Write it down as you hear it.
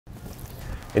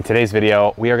In today's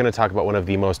video, we are going to talk about one of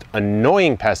the most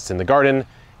annoying pests in the garden,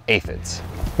 aphids.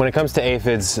 When it comes to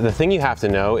aphids, the thing you have to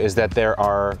know is that there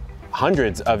are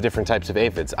hundreds of different types of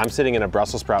aphids. I'm sitting in a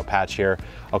Brussels sprout patch here.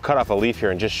 I'll cut off a leaf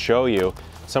here and just show you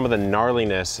some of the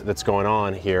gnarliness that's going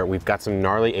on here. We've got some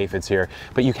gnarly aphids here,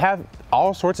 but you have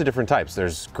all sorts of different types.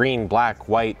 There's green, black,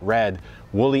 white, red,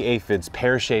 woolly aphids,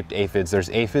 pear-shaped aphids. There's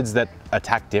aphids that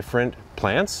attack different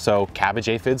plants. So cabbage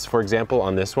aphids, for example,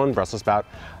 on this one, Brussels sprout,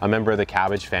 a member of the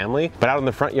cabbage family. But out in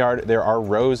the front yard, there are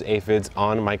rose aphids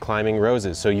on my climbing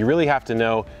roses. So you really have to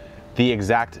know the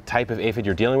exact type of aphid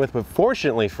you're dealing with. But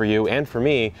fortunately for you and for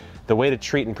me, the way to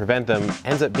treat and prevent them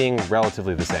ends up being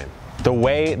relatively the same. The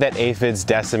way that aphids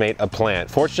decimate a plant,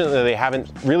 fortunately they haven't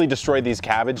really destroyed these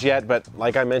cabbage yet, but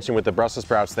like I mentioned with the Brussels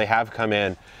sprouts, they have come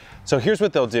in. So here's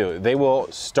what they'll do. They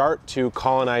will start to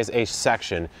colonize a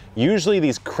section, usually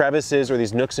these crevices or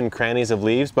these nooks and crannies of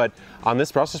leaves, but on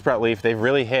this Brussels sprout leaf, they've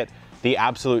really hit the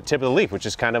absolute tip of the leaf, which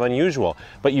is kind of unusual.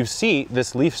 But you see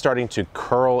this leaf starting to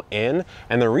curl in,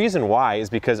 and the reason why is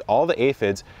because all the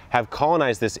aphids have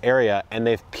colonized this area and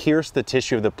they've pierced the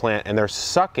tissue of the plant and they're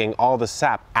sucking all the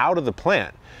sap out of the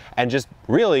plant and just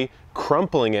really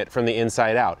crumpling it from the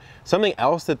inside out. Something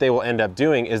else that they will end up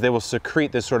doing is they will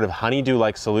secrete this sort of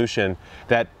honeydew-like solution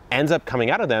that ends up coming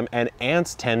out of them, and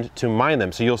ants tend to mine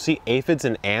them. So you'll see aphids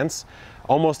and ants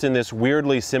almost in this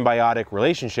weirdly symbiotic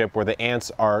relationship where the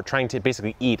ants are trying to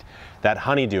basically eat that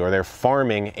honeydew, or they're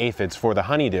farming aphids for the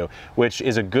honeydew, which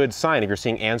is a good sign if you're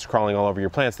seeing ants crawling all over your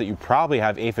plants that you probably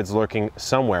have aphids lurking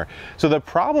somewhere. So the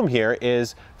problem here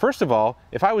is, first of all,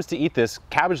 if I was to eat this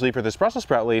cabbage leaf or this Brussels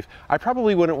sprout leaf, I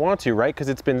probably wouldn't want to, right? Because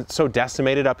it's been so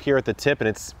decimated up here at the tip and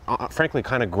it's frankly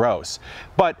kind of gross.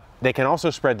 But they can also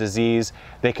spread disease.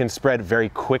 They can spread very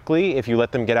quickly if you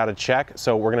let them get out of check.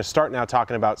 So we're gonna start now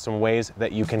talking about some ways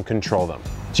that you can control them.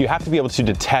 So you have to be able to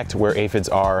detect where aphids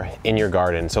are in your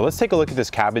garden. So let's take a look at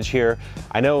this cabbage here.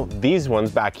 I know these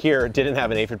ones back here didn't have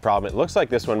an aphid problem. It looks like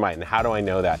this one might, and how do I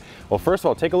know that? Well, first of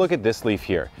all, take a look at this leaf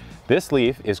here. This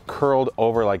leaf is curled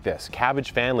over like this.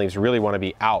 Cabbage fan leaves really wanna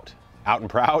be out and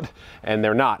proud, and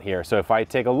they're not here. So if I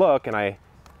take a look and I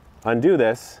undo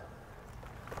this,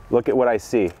 look at what I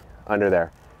see under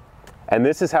there. And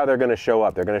this is how they're gonna show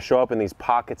up. They're gonna show up in these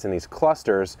pockets and these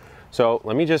clusters. So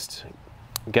let me just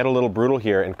get a little brutal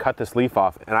here and cut this leaf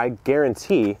off. And I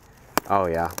guarantee, oh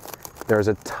yeah, there's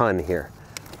a ton here.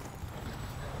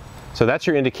 So that's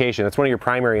your indication. That's one of your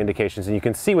primary indications. And you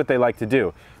can see what they like to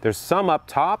do. There's some up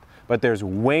top, but there's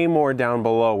way more down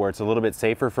below where it's a little bit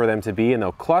safer for them to be, and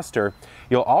they'll cluster.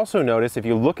 You'll also notice if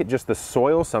you look at just the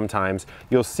soil sometimes,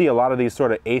 you'll see a lot of these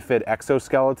sort of aphid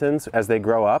exoskeletons as they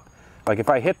grow up. Like if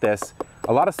I hit this,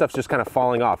 a lot of stuff's just kind of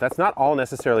falling off. That's not all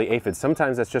necessarily aphids.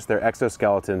 Sometimes that's just their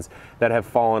exoskeletons that have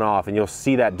fallen off, and you'll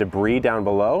see that debris down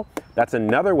below. That's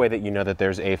another way that you know that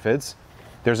there's aphids.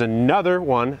 There's another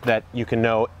one that you can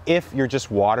know if you're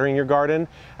just watering your garden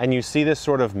and you see this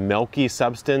sort of milky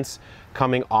substance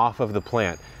coming off of the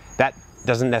plant. That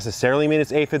doesn't necessarily mean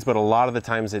it's aphids, but a lot of the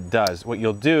times it does. What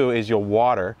you'll do is you'll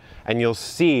water and you'll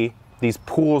see these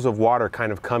pools of water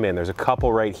kind of come in. There's a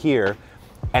couple right here,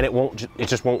 and it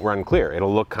just won't run clear.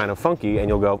 It'll look kind of funky and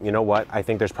you'll go, you know what? I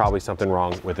think there's probably something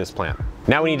wrong with this plant.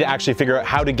 Now we need to actually figure out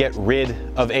how to get rid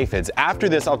of aphids. After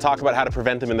this, I'll talk about how to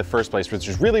prevent them in the first place, which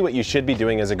is really what you should be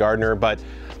doing as a gardener, but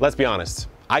let's be honest.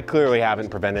 I clearly haven't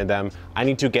prevented them. I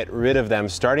need to get rid of them,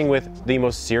 starting with the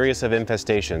most serious of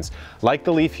infestations. Like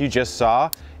the leaf you just saw,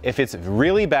 if it's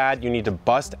really bad, you need to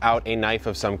bust out a knife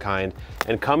of some kind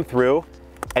and come through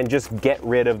and just get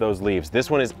rid of those leaves. This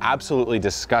one is absolutely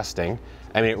disgusting.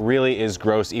 I mean, it really is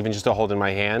gross even just to hold in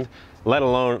my hand, let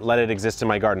alone let it exist in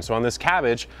my garden. So on this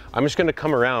cabbage, I'm just gonna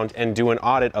come around and do an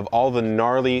audit of all the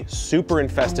gnarly, super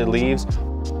infested leaves.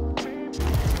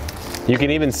 You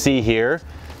can even see here,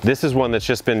 this is one that's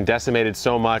just been decimated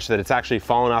so much that it's actually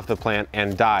fallen off the plant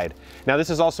and died. Now this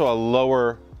is also a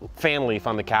lower fan leaf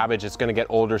on the cabbage. It's gonna get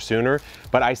older sooner,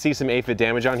 but I see some aphid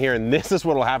damage on here, and this is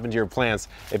what will happen to your plants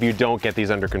if you don't get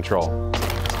these under control.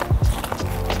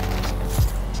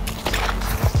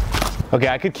 Okay,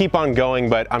 I could keep on going,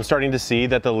 but I'm starting to see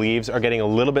that the leaves are getting a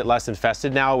little bit less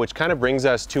infested now, which kind of brings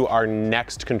us to our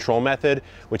next control method,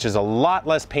 which is a lot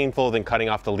less painful than cutting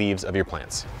off the leaves of your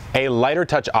plants. A lighter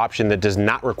touch option that does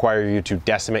not require you to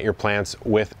decimate your plants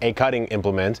with a cutting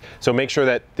implement. So make sure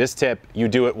that this tip, you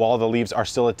do it while the leaves are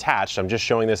still attached. I'm just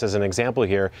showing this as an example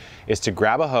here, is to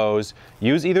grab a hose,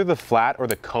 use either the flat or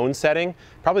the cone setting.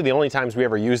 Probably the only times we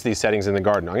ever use these settings in the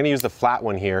garden. I'm gonna use the flat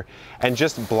one here and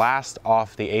just blast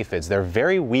off the aphids. They're They're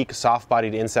very weak,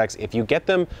 soft-bodied insects. If you get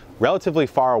them relatively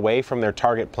far away from their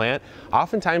target plant,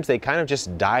 oftentimes they kind of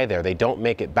just die there. They don't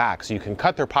make it back. So you can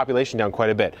cut their population down quite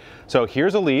a bit. So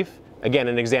here's a leaf. Again,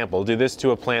 an example. Do this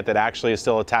to a plant that actually is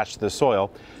still attached to the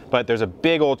soil. But there's a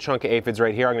big old chunk of aphids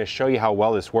right here. I'm going to show you how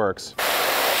well this works.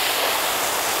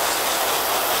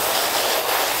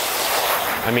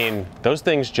 I mean, those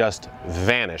things just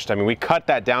vanished. I mean, we cut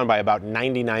that down by about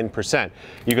 99%.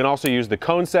 You can also use the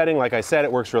cone setting. Like I said,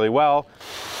 it works really well.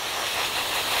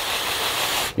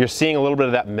 You're seeing a little bit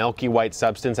of that milky white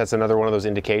substance. That's another one of those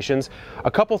indications.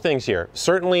 A couple things here.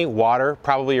 Certainly water,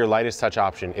 probably your lightest touch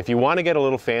option. If you want to get a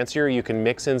little fancier, you can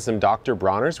mix in some Dr.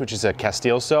 Bronner's, which is a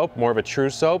Castile soap, more of a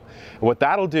true soap. And what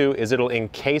that'll do is it'll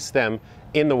encase them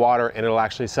in the water and it'll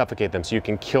actually suffocate them, so you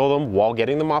can kill them while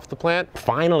getting them off the plant.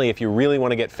 Finally, if you really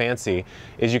want to get fancy,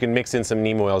 is you can mix in some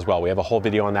neem oil as well. We have a whole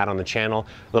video on that on the channel,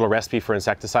 a little recipe for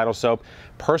insecticidal soap.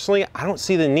 Personally, I don't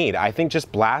see the need. I think just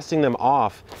blasting them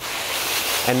off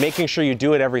and making sure you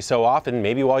do it every so often,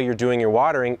 maybe while you're doing your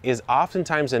watering, is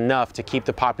oftentimes enough to keep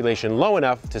the population low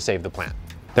enough to save the plant.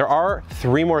 There are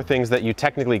 3 more things that you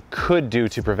technically could do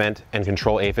to prevent and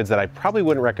control aphids that I probably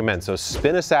wouldn't recommend. So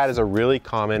spinosad is a really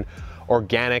common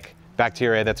organic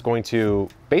bacteria that's going to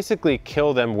basically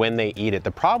kill them when they eat it.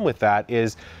 The problem with that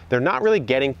is they're not really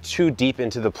getting too deep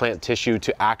into the plant tissue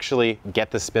to actually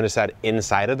get the spinosad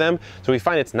inside of them. So we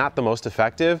find it's not the most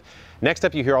effective. Next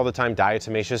up, you hear all the time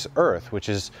diatomaceous earth, which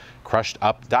is crushed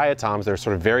up diatoms. They're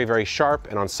sort of very, very sharp,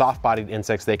 and on soft-bodied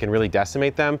insects, they can really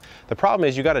decimate them. The problem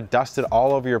is you got to dust it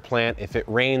all over your plant. If it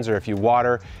rains or if you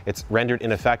water, it's rendered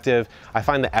ineffective. I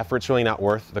find the effort's really not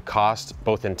worth the cost,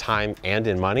 both in time and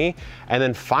in money. And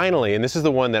then finally, and this is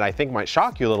the one that I think might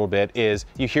shock you a little bit, is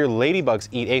you hear ladybugs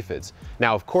eat aphids.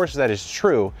 Now, of course, that is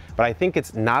true, but I think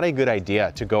it's not a good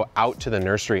idea to go out to the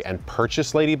nursery and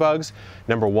purchase ladybugs.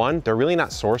 Number one, they're really not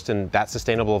sourced in that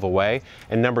sustainable of a way.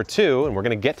 And number two, and we're going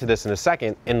to get to this in a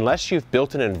second, unless you've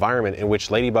built an environment in which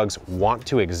ladybugs want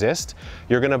to exist,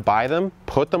 you're going to buy them,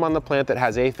 put them on the plant that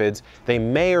has aphids. They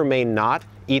may or may not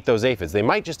eat those aphids. They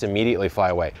might just immediately fly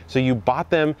away. So you bought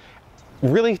them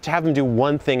really to have them do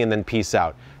one thing and then peace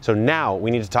out. So now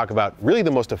we need to talk about really the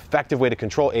most effective way to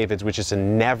control aphids, which is to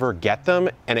never get them,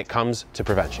 and it comes to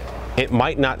prevention. It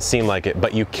might not seem like it,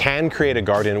 but you can create a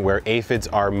garden where aphids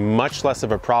are much less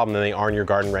of a problem than they are in your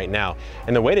garden right now.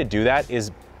 And the way to do that is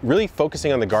really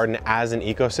focusing on the garden as an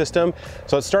ecosystem.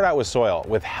 So let's start out with soil.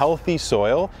 With healthy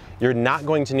soil, you're not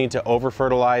going to need to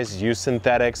over-fertilize, use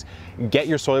synthetics, get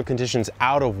your soil conditions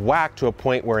out of whack to a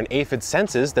point where an aphid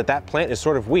senses that that plant is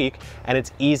sort of weak and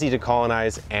it's easy to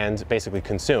colonize and basically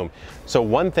consume. So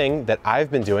one thing that I've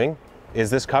been doing is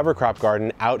this cover crop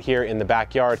garden out here in the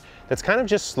backyard that's kind of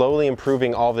just slowly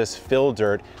improving all this fill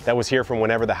dirt that was here from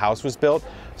whenever the house was built.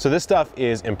 So this stuff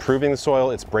is improving the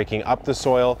soil, it's breaking up the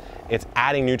soil, it's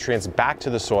adding nutrients back to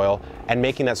the soil and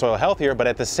making that soil healthier, but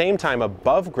at the same time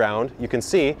above ground, you can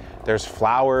see there's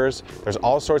flowers, there's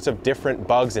all sorts of different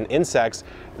bugs and insects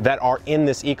that are in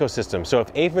this ecosystem. So if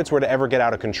aphids were to ever get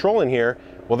out of control in here,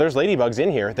 well, there's ladybugs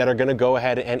in here that are gonna go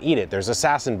ahead and eat it. There's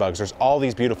assassin bugs, there's all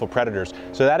these beautiful predators.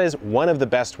 So that is one of the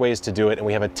best ways to do it, and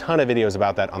we have a ton of videos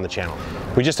about that on the channel.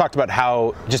 We just talked about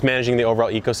how just managing the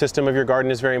overall ecosystem of your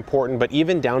garden is very important, but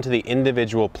even down to the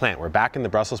individual plant. We're back in the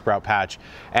Brussels sprout patch,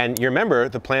 and you remember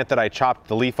the plant that I chopped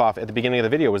the leaf off at the beginning of the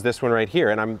video was this one right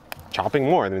here, and I'm chopping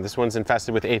more. I mean, this one's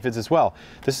infested with aphids as well.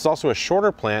 This is also a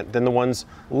shorter plant than the ones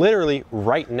literally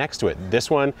right next to it. This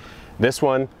one,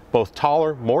 both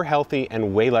taller, more healthy,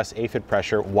 and way less aphid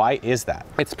pressure. Why is that?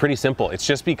 It's pretty simple. It's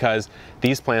just because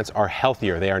these plants are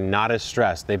healthier. They are not as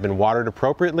stressed. They've been watered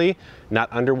appropriately,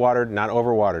 not underwatered, not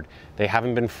overwatered. They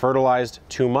haven't been fertilized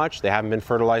too much. They haven't been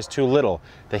fertilized too little.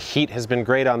 The heat has been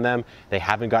great on them. They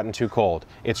haven't gotten too cold.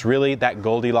 It's really that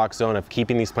Goldilocks zone of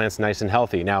keeping these plants nice and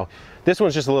healthy. Now, this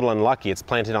one's just a little unlucky. It's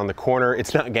planted on the corner.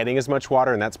 It's not getting as much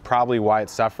water, and that's probably why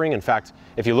it's suffering. In fact,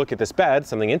 if you look at this bed,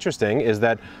 something interesting is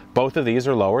that both of these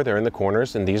are lower. They're in the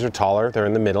corners, and these are taller. They're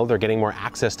in the middle. They're getting more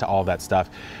access to all that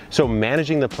stuff. So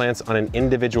managing the plants on an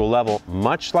individual level,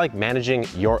 much like managing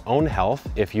your own health,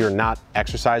 if you're not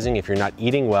exercising, if you're not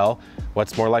eating well,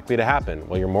 what's more likely to happen?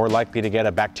 Well, you're more likely to get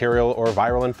a bacterial or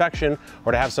viral infection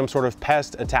or to have some sort of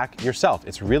pest attack yourself.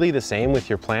 It's really the same with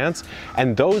your plants,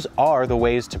 and those are the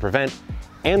ways to prevent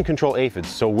and control aphids.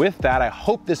 So with that, I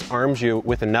hope this arms you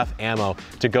with enough ammo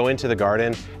to go into the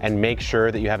garden and make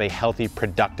sure that you have a healthy,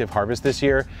 productive harvest this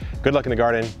year. Good luck in the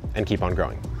garden and keep on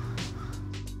growing.